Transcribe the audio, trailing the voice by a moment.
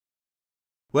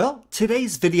Well,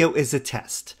 today's video is a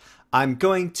test. I'm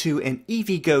going to an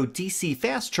EVgo DC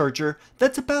fast charger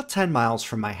that's about 10 miles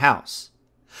from my house.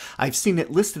 I've seen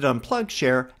it listed on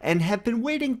PlugShare and have been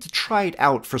waiting to try it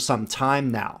out for some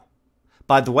time now.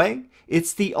 By the way,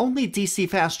 it's the only DC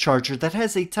fast charger that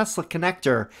has a Tesla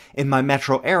connector in my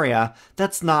metro area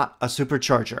that's not a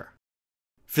supercharger.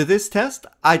 For this test,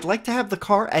 I'd like to have the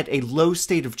car at a low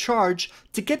state of charge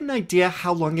to get an idea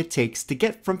how long it takes to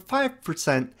get from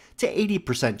 5% to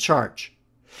 80% charge.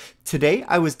 Today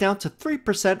I was down to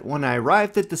 3% when I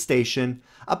arrived at the station,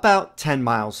 about 10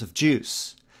 miles of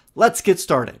juice. Let's get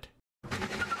started.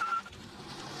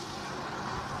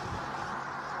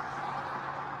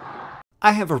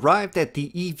 I have arrived at the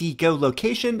EVgo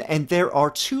location and there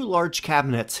are two large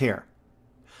cabinets here.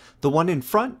 The one in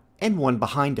front and one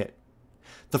behind it.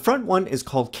 The front one is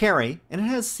called Carry, and it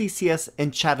has CCS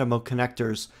and CHAdeMO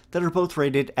connectors that are both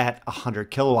rated at 100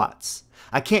 kilowatts.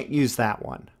 I can't use that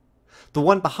one. The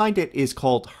one behind it is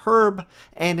called Herb,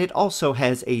 and it also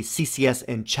has a CCS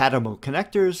and CHAdeMO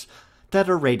connectors that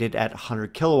are rated at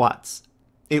 100 kilowatts.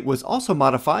 It was also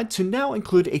modified to now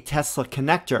include a Tesla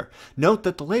connector. Note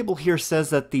that the label here says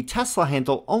that the Tesla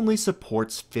handle only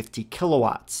supports 50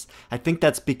 kilowatts. I think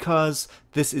that's because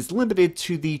this is limited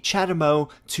to the CHAdeMO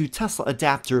to Tesla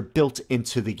adapter built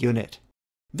into the unit.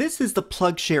 This is the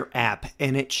PlugShare app,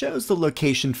 and it shows the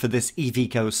location for this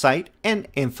EVgo site and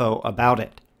info about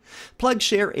it.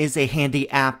 PlugShare is a handy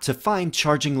app to find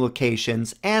charging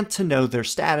locations and to know their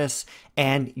status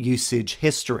and usage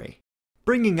history.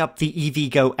 Bringing up the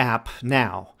EVgo app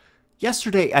now.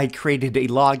 Yesterday I created a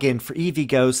login for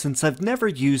EVgo since I've never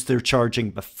used their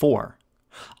charging before.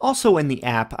 Also in the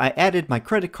app, I added my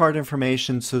credit card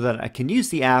information so that I can use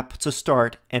the app to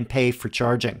start and pay for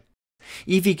charging.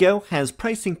 EVgo has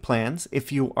pricing plans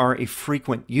if you are a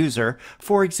frequent user.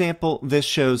 For example, this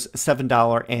shows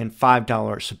 $7 and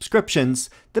 $5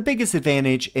 subscriptions. The biggest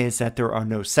advantage is that there are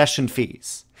no session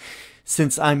fees.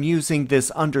 Since I'm using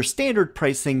this under standard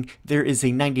pricing, there is a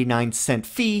 99-cent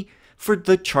fee for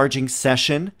the charging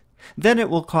session. Then it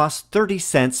will cost 30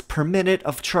 cents per minute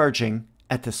of charging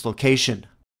at this location.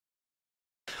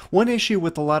 One issue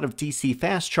with a lot of DC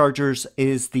fast chargers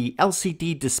is the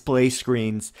LCD display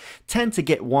screens tend to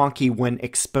get wonky when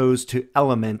exposed to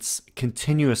elements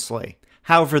continuously.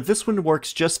 However, this one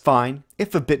works just fine,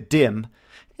 if a bit dim,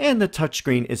 and the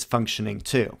touchscreen is functioning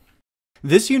too.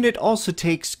 This unit also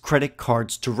takes credit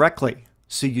cards directly,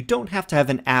 so you don't have to have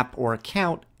an app or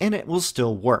account and it will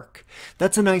still work.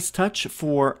 That's a nice touch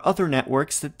for other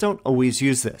networks that don't always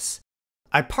use this.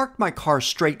 I parked my car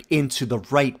straight into the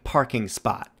right parking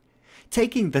spot.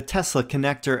 Taking the Tesla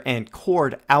connector and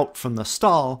cord out from the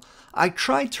stall, I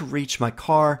tried to reach my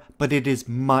car, but it is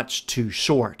much too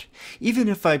short. Even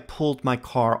if I pulled my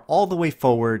car all the way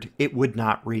forward, it would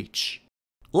not reach.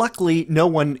 Luckily, no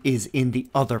one is in the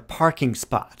other parking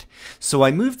spot, so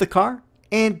I moved the car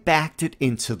and backed it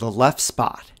into the left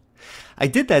spot. I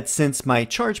did that since my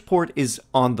charge port is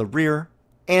on the rear,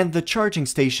 and the charging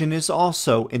station is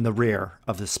also in the rear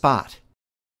of the spot.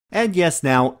 And yes,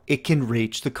 now it can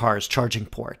reach the car's charging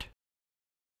port.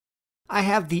 I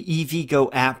have the EVgo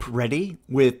app ready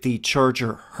with the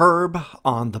charger Herb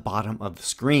on the bottom of the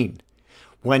screen.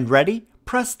 When ready,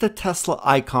 press the Tesla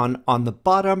icon on the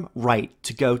bottom right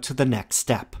to go to the next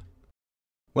step.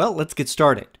 Well, let's get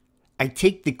started. I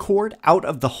take the cord out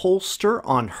of the holster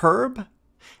on Herb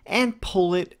and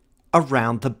pull it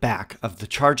around the back of the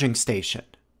charging station.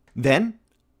 Then,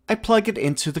 I plug it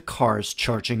into the car's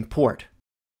charging port.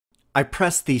 I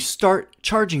press the Start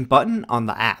Charging button on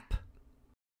the app.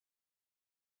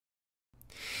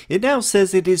 It now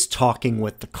says it is talking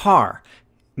with the car.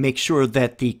 Make sure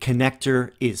that the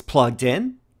connector is plugged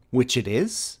in, which it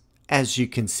is, as you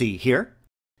can see here.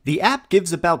 The app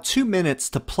gives about 2 minutes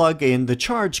to plug in the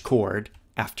charge cord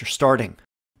after starting.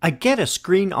 I get a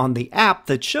screen on the app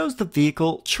that shows the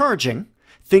vehicle charging.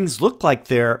 Things look like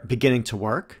they're beginning to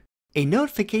work. A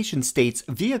notification states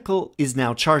vehicle is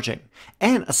now charging,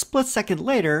 and a split second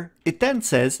later, it then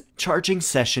says charging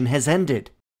session has ended.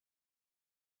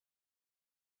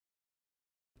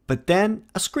 But then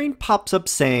a screen pops up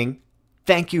saying,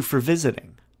 "Thank you for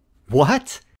visiting."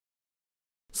 What?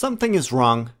 Something is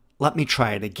wrong. Let me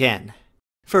try it again.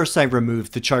 First, I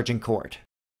remove the charging cord.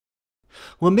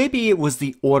 Well, maybe it was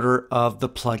the order of the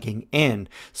plugging in.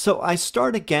 So I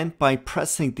start again by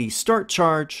pressing the Start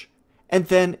Charge and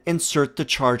then insert the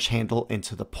charge handle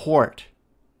into the port.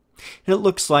 And it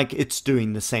looks like it's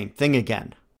doing the same thing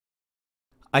again.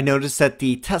 I notice that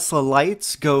the Tesla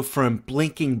lights go from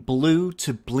blinking blue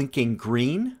to blinking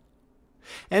green,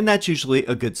 and that's usually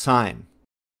a good sign.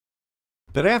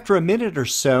 But after a minute or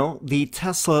so, the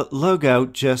Tesla logo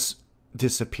just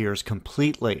disappears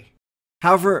completely.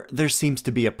 However, there seems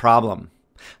to be a problem.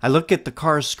 I look at the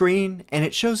car's screen and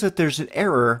it shows that there's an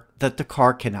error that the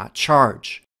car cannot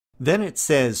charge. Then it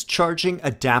says charging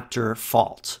adapter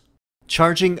fault.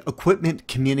 Charging equipment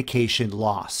communication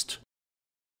lost.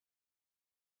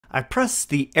 I press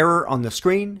the error on the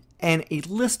screen and a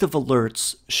list of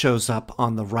alerts shows up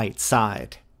on the right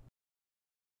side.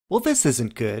 Well, this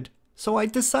isn't good, so I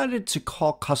decided to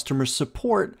call customer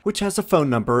support, which has a phone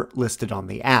number listed on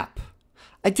the app.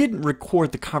 I didn't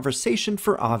record the conversation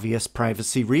for obvious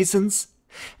privacy reasons.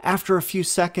 After a few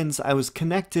seconds, I was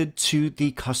connected to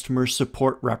the customer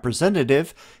support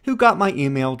representative who got my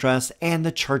email address and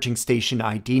the charging station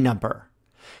ID number.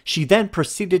 She then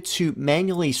proceeded to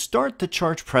manually start the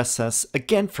charge process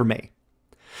again for me.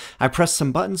 I pressed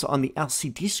some buttons on the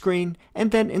LCD screen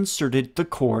and then inserted the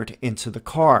cord into the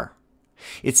car.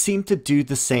 It seemed to do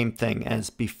the same thing as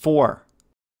before.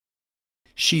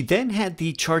 She then had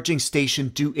the charging station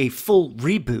do a full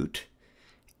reboot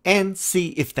and see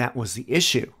if that was the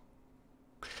issue.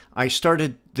 I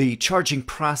started the charging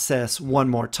process one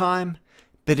more time,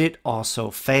 but it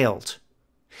also failed.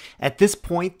 At this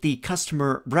point, the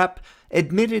customer rep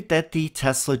admitted that the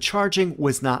Tesla charging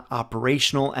was not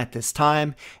operational at this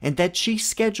time and that she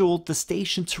scheduled the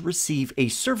station to receive a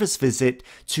service visit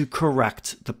to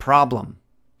correct the problem.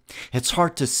 It's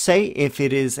hard to say if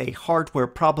it is a hardware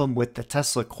problem with the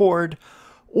Tesla cord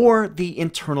or the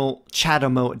internal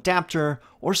CHAdeMO adapter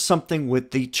or something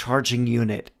with the charging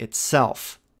unit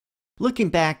itself. Looking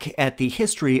back at the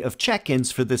history of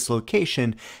check-ins for this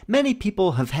location, many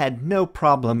people have had no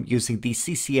problem using the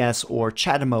CCS or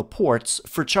CHAdeMO ports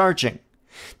for charging.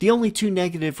 The only two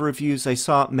negative reviews I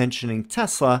saw mentioning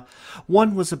Tesla,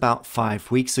 one was about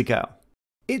 5 weeks ago.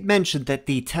 It mentioned that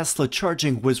the Tesla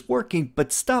charging was working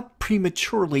but stopped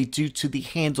prematurely due to the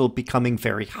handle becoming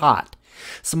very hot.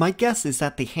 So my guess is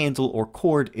that the handle or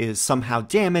cord is somehow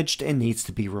damaged and needs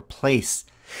to be replaced.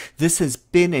 This has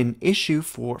been an issue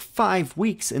for 5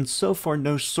 weeks and so far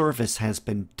no service has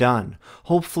been done.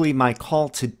 Hopefully my call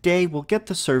today will get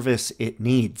the service it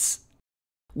needs.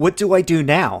 What do I do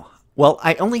now? Well,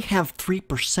 I only have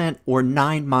 3% or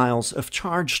 9 miles of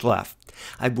charge left.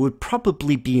 I would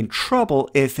probably be in trouble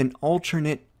if an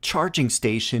alternate charging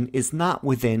station is not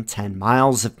within 10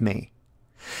 miles of me.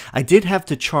 I did have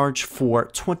to charge for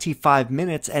 25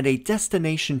 minutes at a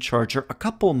destination charger a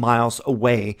couple miles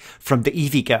away from the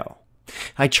EVgo.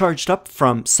 I charged up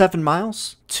from 7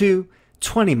 miles to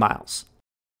 20 miles.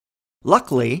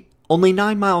 Luckily, only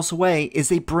 9 miles away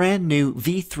is a brand new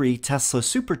V3 Tesla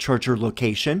Supercharger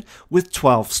location with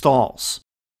 12 stalls.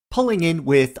 Pulling in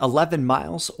with 11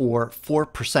 miles or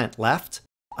 4% left,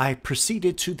 I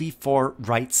proceeded to the far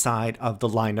right side of the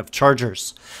line of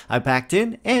chargers. I backed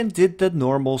in and did the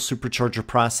normal supercharger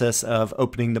process of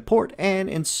opening the port and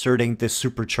inserting the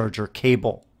supercharger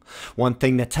cable. One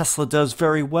thing that Tesla does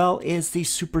very well is the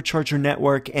supercharger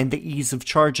network and the ease of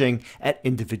charging at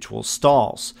individual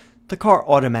stalls. The car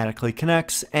automatically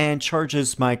connects and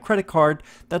charges my credit card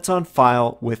that's on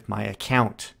file with my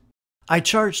account. I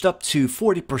charged up to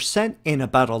 40% in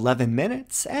about 11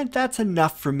 minutes, and that's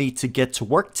enough for me to get to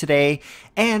work today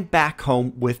and back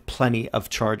home with plenty of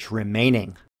charge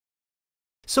remaining.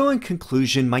 So in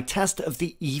conclusion, my test of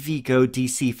the EVgo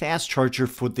DC fast charger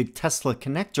for the Tesla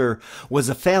connector was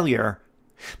a failure,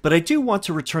 but I do want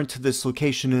to return to this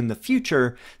location in the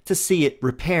future to see it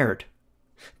repaired.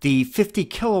 The 50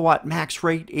 kilowatt max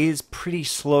rate is pretty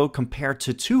slow compared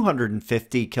to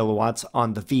 250 kilowatts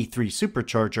on the V3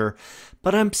 Supercharger,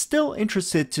 but I'm still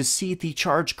interested to see the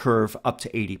charge curve up to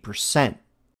 80%.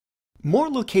 More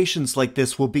locations like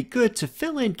this will be good to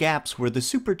fill in gaps where the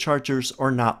superchargers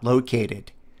are not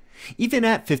located. Even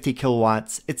at 50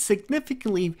 kilowatts, it's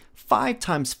significantly 5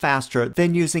 times faster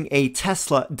than using a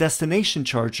Tesla destination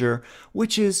charger,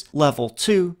 which is level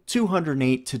 2,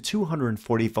 208 to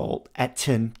 240 volt at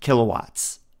 10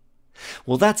 kilowatts.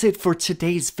 Well, that's it for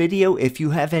today's video. If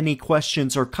you have any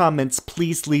questions or comments,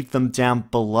 please leave them down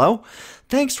below.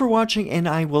 Thanks for watching, and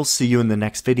I will see you in the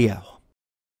next video.